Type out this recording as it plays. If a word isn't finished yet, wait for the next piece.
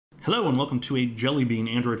Hello and welcome to a Jelly Bean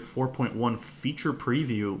Android 4.1 feature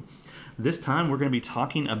preview. This time we're going to be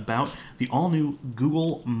talking about the all-new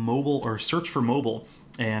Google Mobile or Search for Mobile,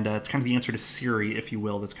 and it's kind of the answer to Siri, if you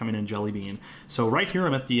will, that's coming in Jelly Bean. So right here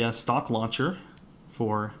I'm at the stock launcher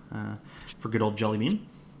for good old Jelly Bean.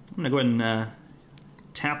 I'm going to go ahead and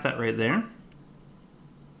tap that right there.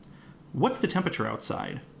 What's the temperature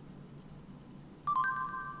outside?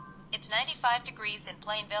 It's 95 degrees in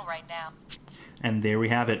Plainville right now. And there we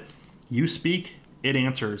have it. You speak, it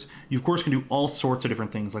answers. You, of course, can do all sorts of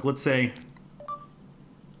different things. Like, let's say,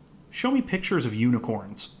 show me pictures of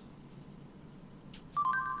unicorns.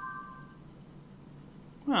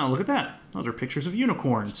 Well, look at that. Those are pictures of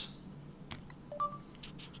unicorns.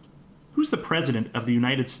 Who's the President of the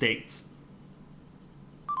United States?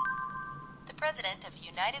 The President of the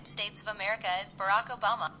United States of America is Barack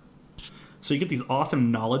Obama. So you get these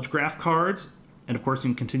awesome knowledge graph cards. And of course, you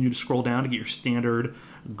can continue to scroll down to get your standard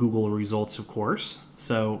Google results, of course.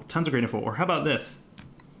 So tons of great info. Or how about this?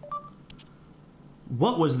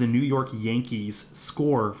 What was the New York Yankees'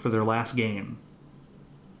 score for their last game?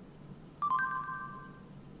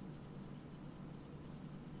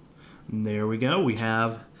 And there we go. We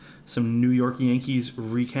have some New York Yankees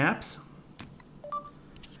recaps.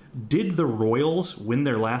 Did the Royals win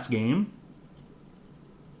their last game?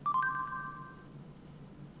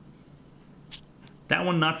 That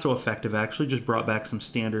one not so effective, actually, just brought back some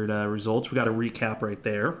standard results. We got a recap right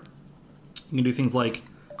there. You can do things like,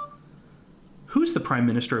 who's the Prime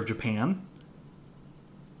Minister of Japan?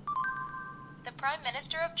 The Prime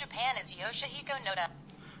Minister of Japan is Yoshihiko Noda.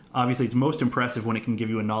 Obviously, it's most impressive when it can give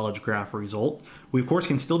you a knowledge graph result. We, of course,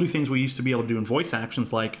 can still do things we used to be able to do in voice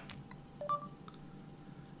actions like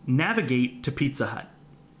navigate to Pizza Hut.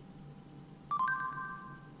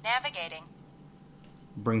 Navigating.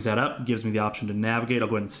 Brings that up, gives me the option to navigate. I'll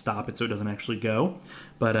go ahead and stop it so it doesn't actually go.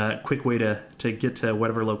 But a quick way to get to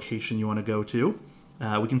whatever location you want to go to.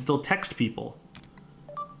 We can still text people.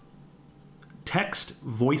 Text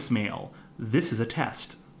voicemail. This is a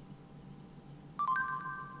test.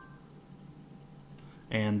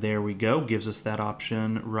 And there we go. Gives us that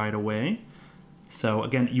option right away. So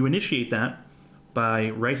again, you initiate that by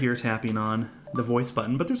right here tapping on the voice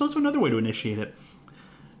button. But there's also another way to initiate it.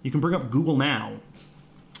 You can bring up Google Now.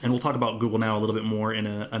 And we'll talk about Google Now a little bit more in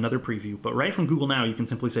another preview. But right from Google Now, you can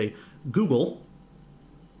simply say, Google,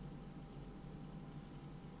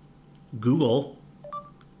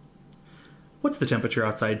 what's the temperature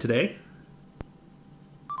outside today?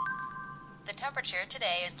 The temperature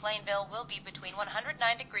today in Plainville will be between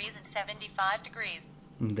 109 degrees and 75 degrees.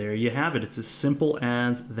 And there you have it. It's as simple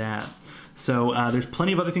as that. So there's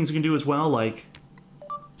plenty of other things you can do as well, like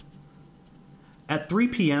at 3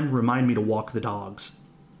 p.m., remind me to walk the dogs.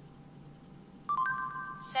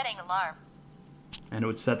 Setting alarm. And it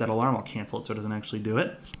would set that alarm. I'll cancel it so it doesn't actually do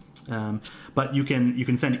it. But you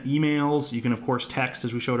can send emails. You can, of course, text,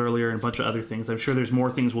 as we showed earlier, and a bunch of other things. I'm sure there's more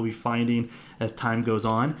things we'll be finding as time goes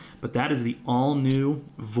on. But that is the all-new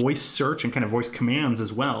voice search and kind of voice commands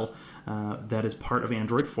as well that is part of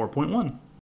Android 4.1.